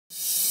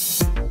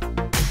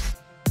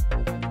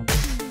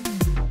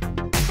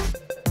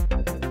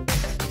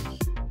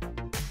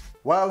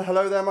Well,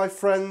 hello there my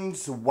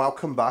friends,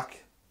 welcome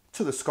back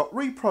to the Scott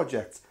Ree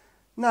Project.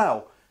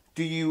 Now,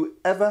 do you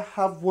ever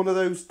have one of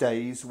those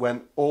days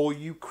when all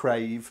you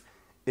crave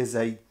is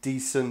a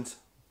decent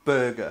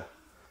burger?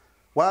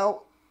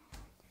 Well,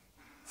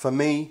 for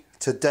me,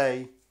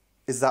 today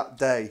is that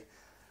day.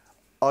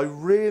 I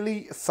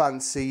really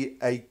fancy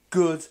a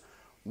good,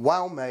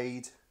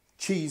 well-made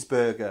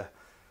cheeseburger.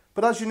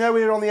 But as you know,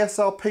 here on the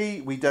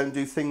SRP, we don't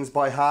do things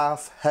by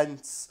half,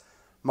 hence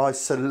my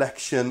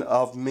selection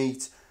of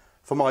meat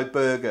for my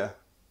burger.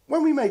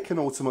 When we make an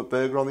ultimate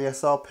burger on the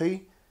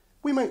SRP,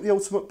 we make the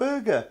ultimate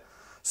burger.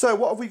 So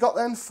what have we got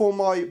then for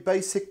my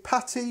basic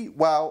patty?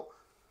 Well,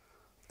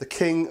 the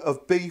king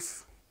of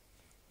beef,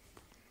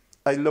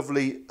 a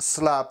lovely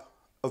slab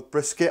of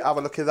brisket. Have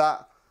a look at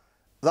that.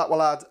 That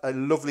will add a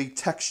lovely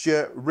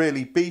texture,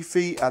 really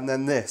beefy. And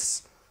then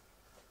this,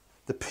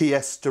 the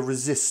pièce de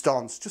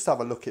résistance. Just have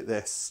a look at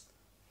this.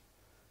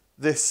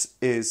 This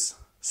is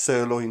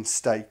sirloin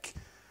steak.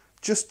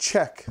 Just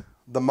check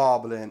the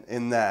marbling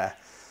in there.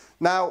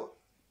 Now,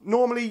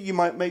 normally you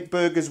might make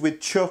burgers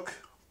with chuck,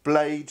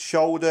 blade,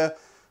 shoulder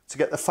to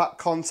get the fat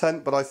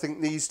content, but I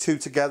think these two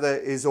together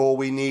is all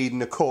we need.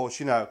 And of course,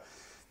 you know,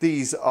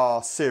 these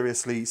are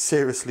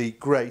seriously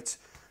great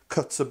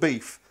cuts of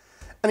beef.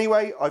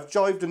 Anyway, I've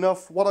jived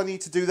enough. What I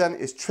need to do then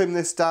is trim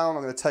this down.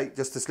 I'm going to take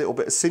just this little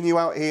bit of sinew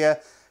out here,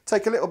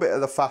 take a little bit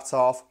of the fat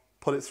off,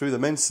 put it through the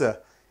mincer.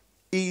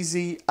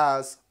 Easy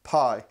as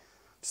pie.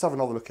 Just have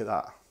another look at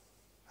that.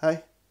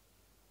 Hey?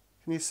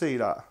 Can you see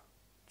that?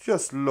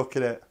 Just look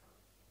at it.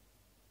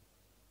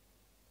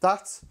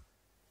 That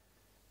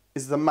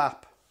is the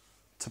map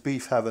to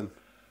beef heaven.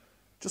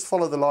 Just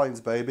follow the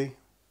lines, baby.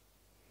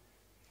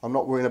 I'm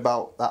not worrying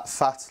about that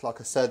fat. Like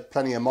I said,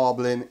 plenty of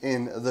marbling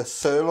in the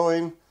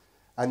sirloin.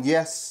 And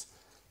yes,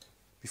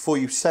 before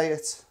you say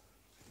it,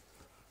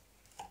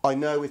 I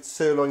know it's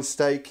sirloin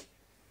steak.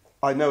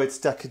 I know it's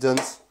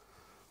decadent.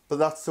 But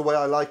that's the way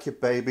I like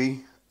it,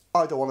 baby.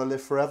 I don't want to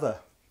live forever.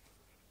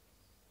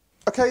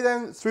 Okay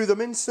then, through the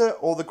mincer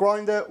or the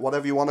grinder,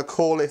 whatever you want to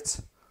call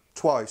it,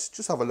 twice.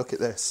 Just have a look at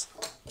this.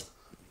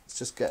 Let's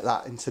just get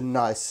that into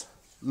nice,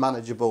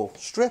 manageable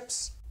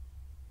strips.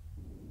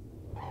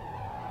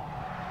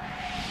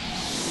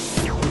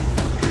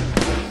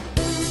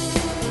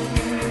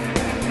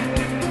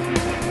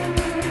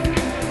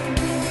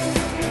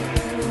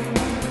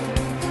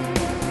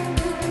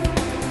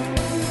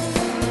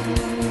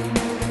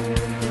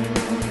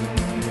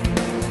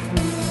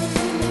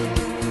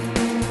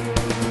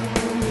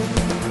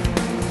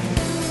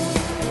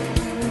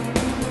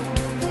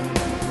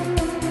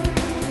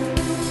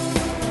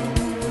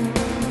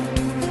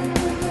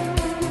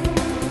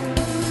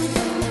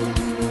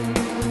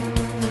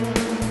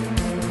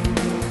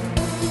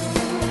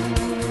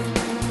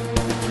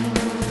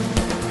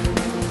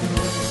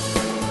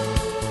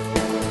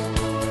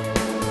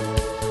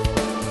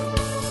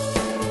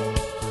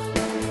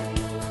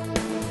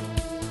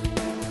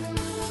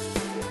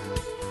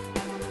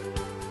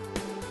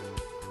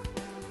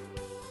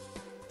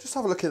 Just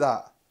have a look at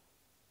that.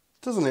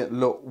 Doesn't it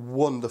look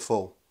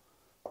wonderful?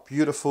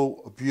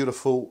 Beautiful,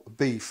 beautiful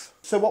beef.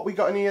 So what we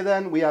got in here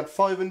then, we had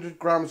 500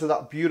 grams of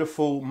that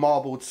beautiful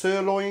marbled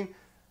sirloin,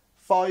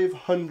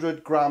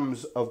 500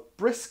 grams of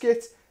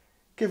brisket,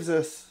 gives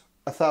us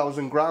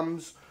 1,000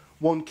 grams,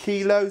 1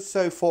 kilo.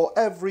 So for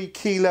every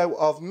kilo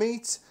of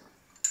meat,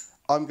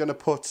 I'm going to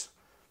put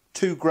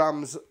 2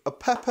 grams of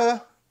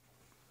pepper,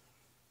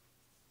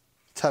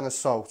 10 of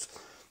salt.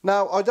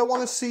 Now, I don't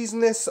want to season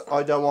this.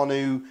 I don't want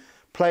to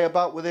play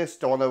about with this.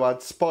 Don't want to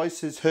add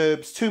spices,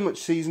 herbs, too much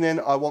seasoning.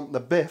 I want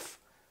the biff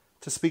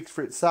to speak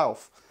for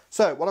itself.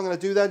 So what I'm going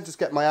to do then, just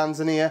get my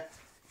hands in here,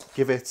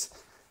 give it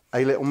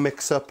a little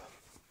mix up.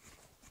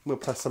 We'll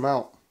press them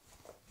out.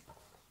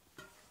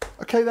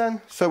 Okay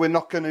then, so we're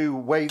not going to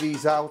weigh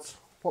these out.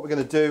 What we're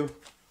going to do,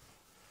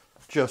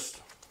 just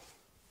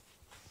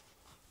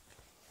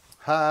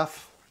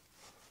half,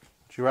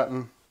 do you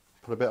reckon?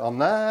 Put a bit on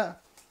there,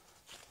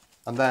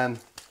 and then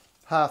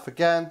half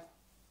again.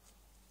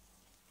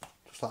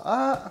 Like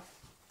that,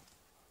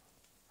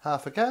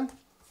 half again,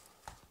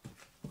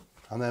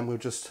 and then we'll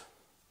just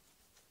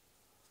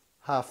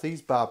half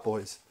these bad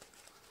boys.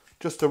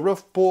 Just a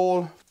rough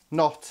ball,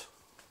 not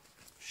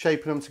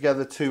shaping them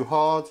together too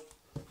hard,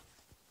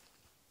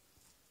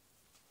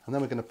 and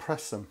then we're going to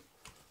press them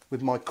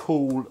with my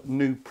cool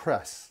new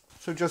press.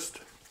 So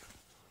just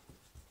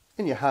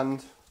in your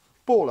hand,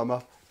 ball them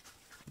up.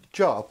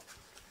 Job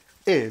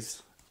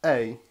is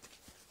a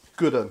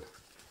good one.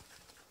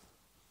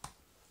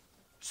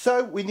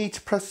 So we need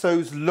to press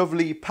those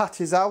lovely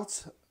patties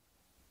out,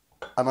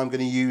 and I'm going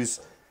to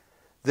use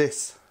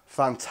this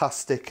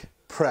fantastic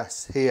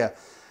press here.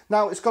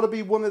 Now, it's got to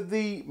be one of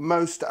the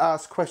most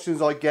asked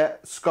questions I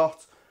get.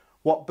 Scott,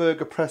 what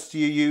burger press do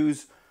you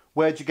use?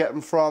 Where'd you get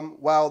them from?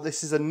 Well,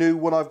 this is a new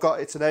one I've got.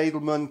 It's an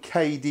Adelman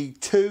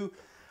KD2.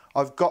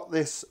 I've got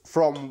this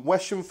from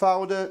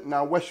Weschenfelder.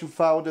 Now,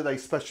 Weschenfelder, they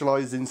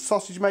specialise in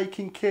sausage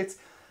making kit,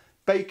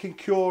 bacon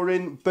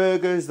curing,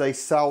 burgers. They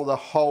sell the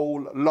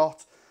whole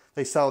lot.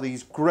 They sell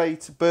these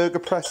great burger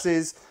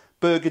presses,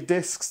 burger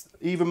discs.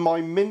 Even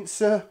my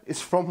mincer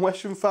is from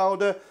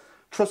Weschenfelder.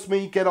 Trust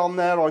me, get on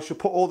there. I should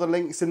put all the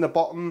links in the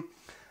bottom.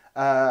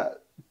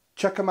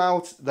 Check them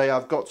out. They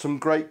have got some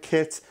great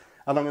kit.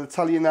 And I'm going to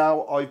tell you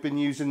now, I've been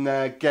using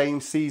their game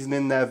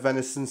seasoning, their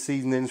venison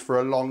seasonings for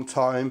a long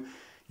time.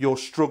 You'll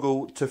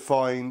struggle to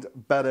find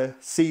better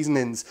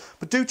seasonings.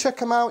 But do check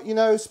them out, you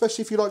know,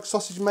 especially if you like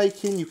sausage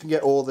making. You can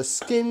get all the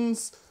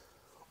skins,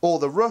 all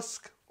the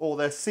rusk, all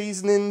their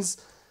seasonings,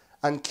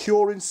 and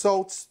curing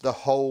salts, the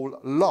whole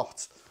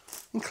lot.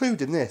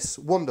 Including this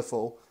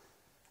wonderful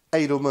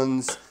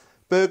Adelman's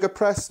burger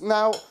press.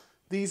 Now,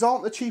 these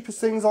aren't the cheapest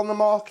things on the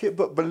market,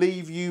 but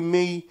believe you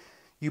me,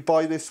 you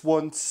buy this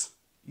once,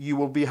 you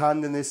will be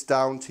handing this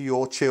down to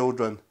your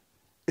children.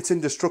 It's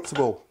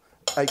indestructible.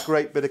 A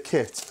great bit of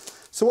kit.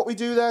 So what we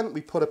do then,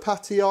 we put a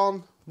patty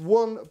on,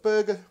 one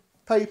burger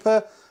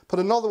paper, put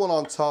another one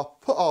on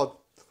top, put our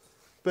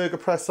burger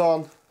press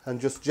on, and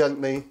just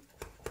gently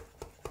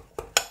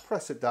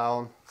press it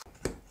down.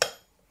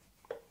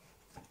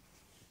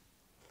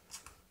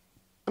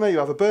 And there you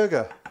have a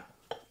burger.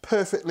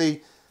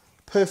 Perfectly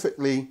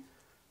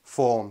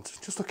formed.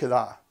 Just look at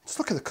that. Just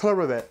look at the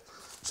colour of it.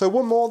 So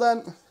one more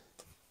then.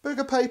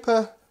 Burger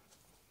paper,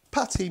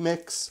 patty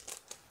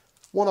mix,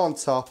 one on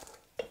top.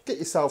 Get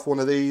yourself one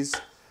of these.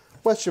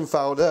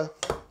 Weschenfelder,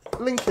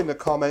 link in the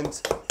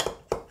comment.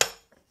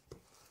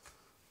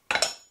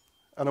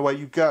 And away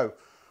you go.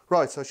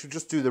 Right, so I should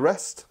just do the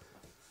rest.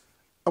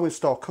 And we'll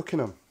start cooking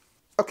them.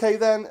 Okay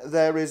then,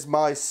 there is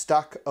my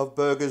stack of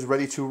burgers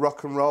ready to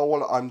rock and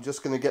roll. I'm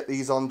just going to get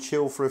these on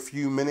chill for a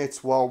few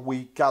minutes while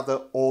we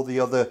gather all the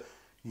other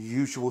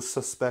usual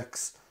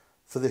suspects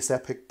for this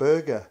epic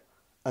burger.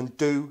 And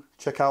do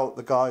check out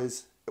the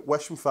guys at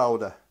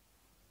Weschenfelder.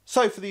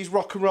 So for these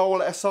rock and roll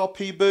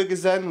SRP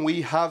burgers then,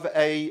 we have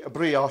a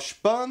brioche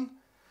bun,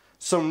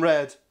 some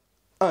red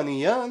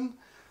onion,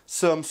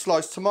 some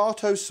sliced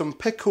tomatoes, some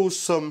pickles,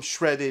 some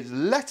shredded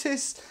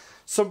lettuce,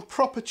 some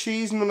proper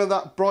cheese, none of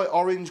that bright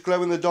orange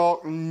glow in the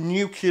dark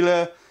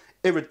nuclear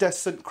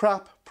iridescent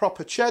crap,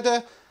 proper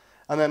cheddar.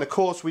 And then of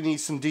course we need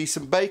some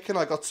decent bacon.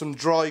 I got some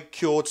dry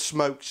cured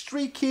smoked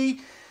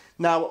streaky.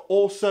 Now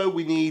also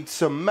we need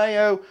some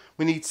mayo,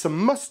 we need some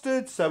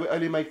mustard, so it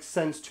only makes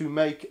sense to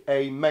make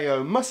a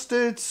mayo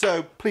mustard,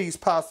 so please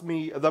pass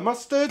me the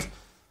mustard.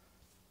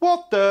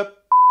 What the?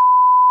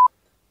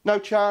 No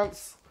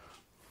chance.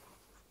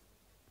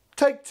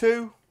 Take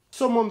two.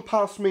 Someone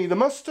pass me the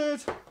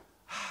mustard.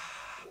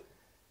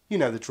 You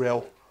know the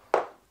drill.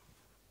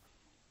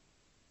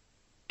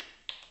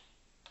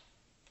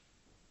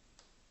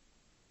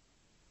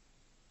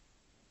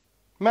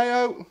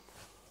 Mayo.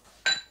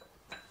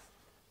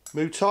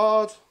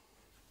 Moutarde.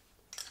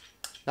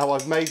 Now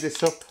I've made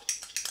this up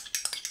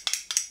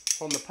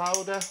from the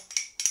powder.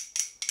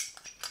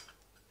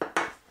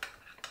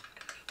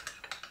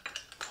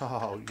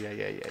 Oh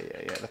yeah,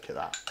 look at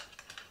that.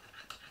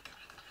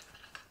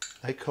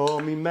 They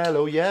call me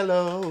mellow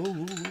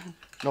yellow.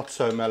 Not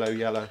so mellow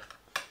yellow.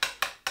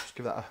 Just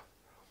give that a...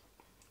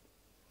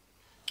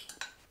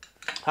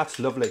 That's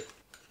lovely.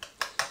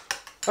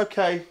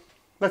 Okay,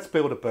 let's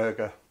build a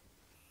burger.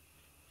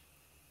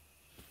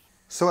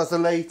 So as the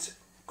late,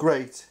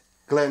 great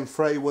Glenn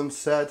Frey once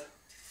said,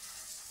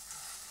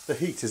 the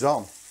heat is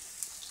on.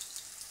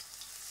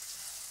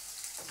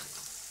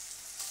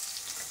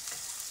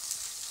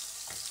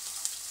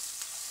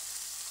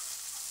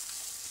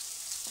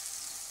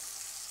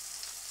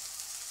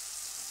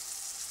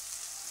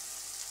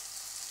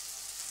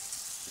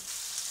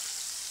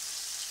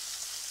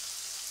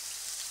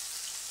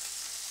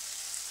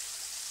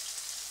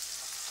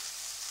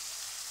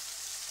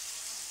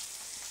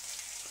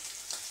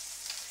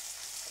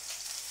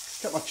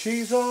 Get my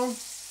cheese on.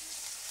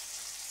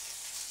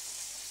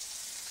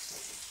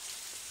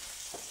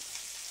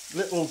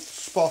 Little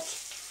spot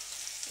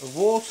of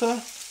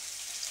water.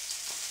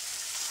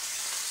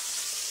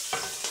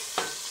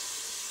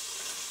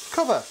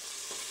 Cover.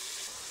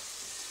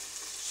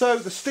 So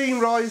the steam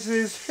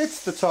rises,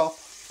 hits the top,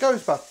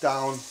 goes back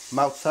down,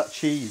 melts that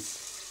cheese.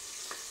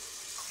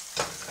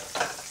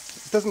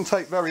 It doesn't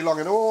take very long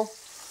at all.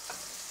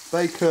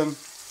 Bacon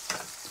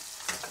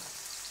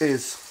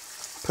is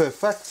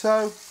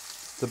perfecto.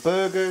 The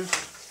burgers,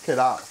 look at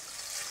that.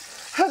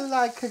 I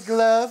like a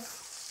glove.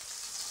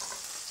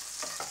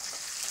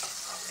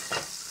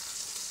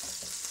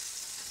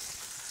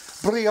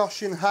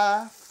 Brioche in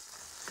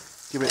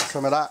half. Give it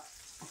some of that.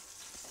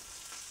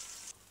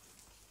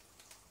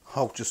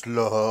 Oh, just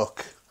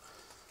look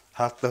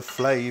at the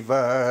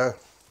flavour.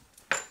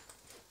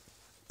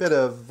 Bit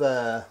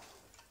of,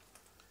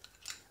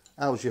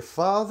 how's your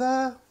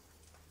father?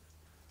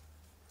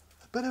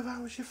 A bit of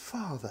how's your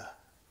father?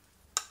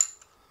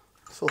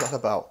 What's all that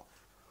about?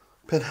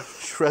 Bit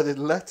of shredded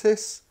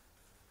lettuce.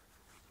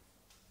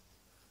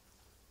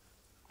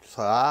 Just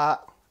like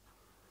that.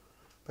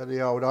 Bit of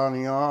the old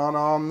onion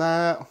on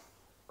there.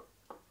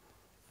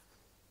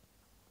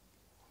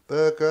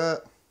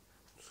 Burger.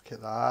 Just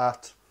get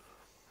that.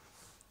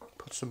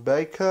 Put some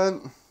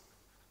bacon.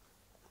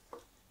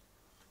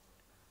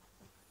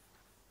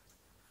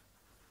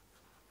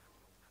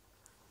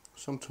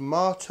 some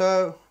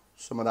tomato,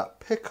 some of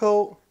that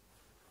pickle.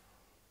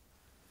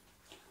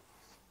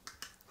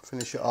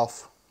 Finish it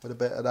off with a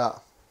bit of that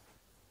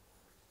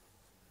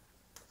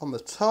on the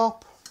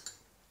top.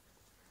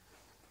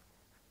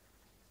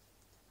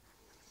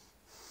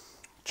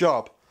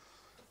 Job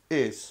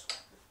is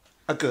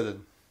a good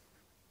one.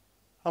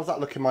 How's that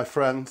looking, my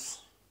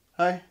friends?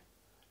 Hey?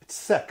 It's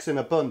sex in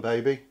a bun,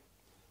 baby.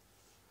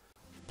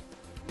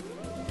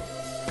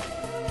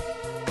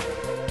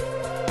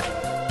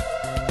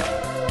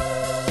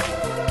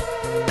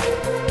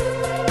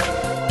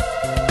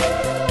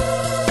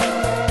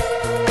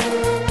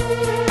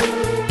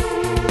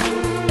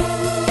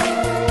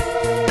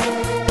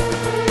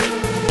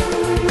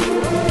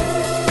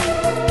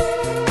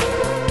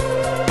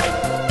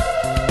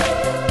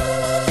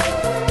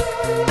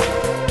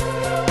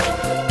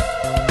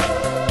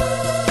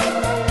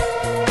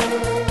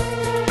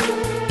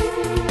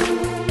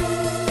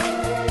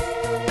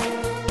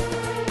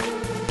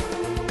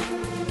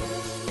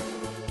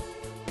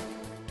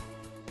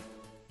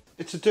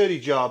 It's a dirty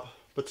job,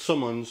 but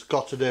someone's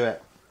got to do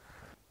it.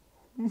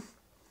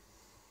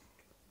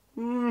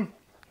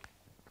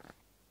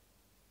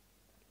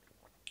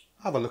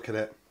 Have a look at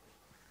it.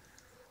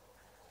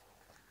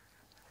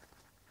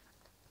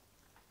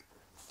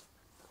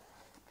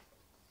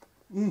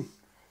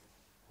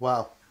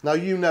 Wow. Now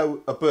you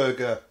know a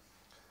burger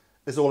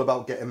is all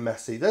about getting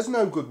messy. There's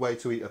no good way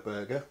to eat a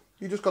burger.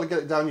 You just got to get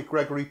it down your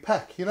Gregory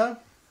Peck, you know?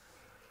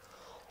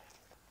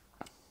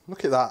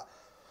 Look at that.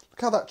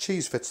 Look how that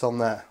cheese fits on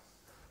there.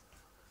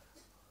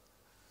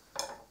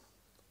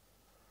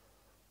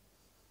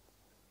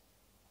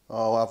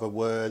 Oh, have a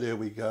word. Here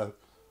we go.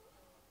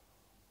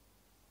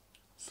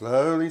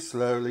 Slowly,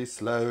 slowly,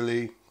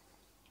 slowly.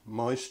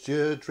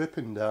 Moisture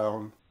dripping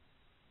down.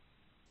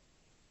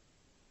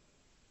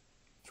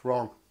 It's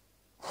wrong.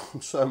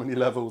 On so many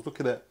levels. Look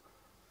at it.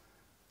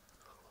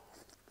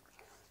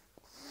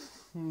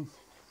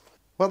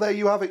 Well, there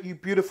you have it, you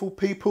beautiful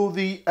people.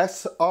 The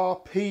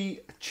SRP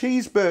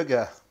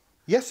cheeseburger.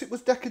 Yes, it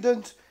was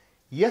decadent.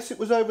 Yes, it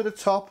was over the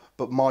top.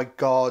 But my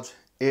God,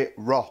 it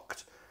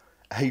rocked.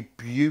 A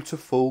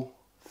beautiful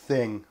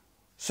thing.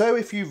 So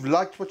if you've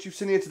liked what you've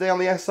seen here today on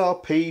the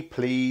SRP,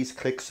 please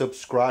click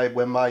subscribe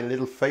when my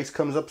little face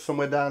comes up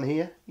somewhere down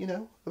here, you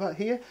know, about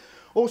here.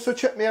 Also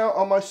check me out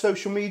on my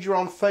social media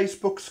on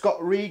Facebook,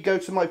 Scott Ree. Go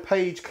to my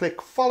page,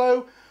 click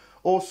follow.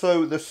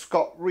 Also the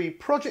Scott Ree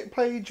Project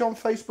page on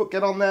Facebook,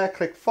 get on there,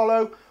 click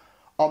follow.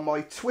 On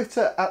my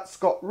Twitter at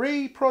Scott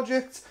Ree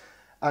Project.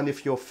 And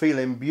if you're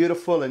feeling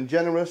beautiful and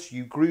generous,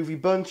 you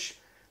groovy bunch,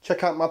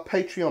 check out my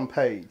Patreon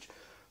page.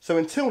 So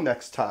until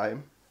next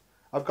time,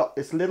 I've got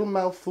this little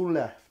mouthful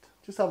left.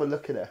 Just have a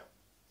look at it.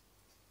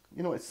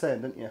 You know what it's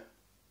saying, don't you?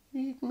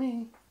 Eat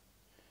me.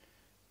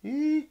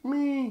 Eat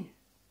me.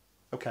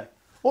 Okay.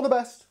 All the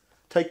best.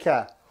 Take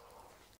care.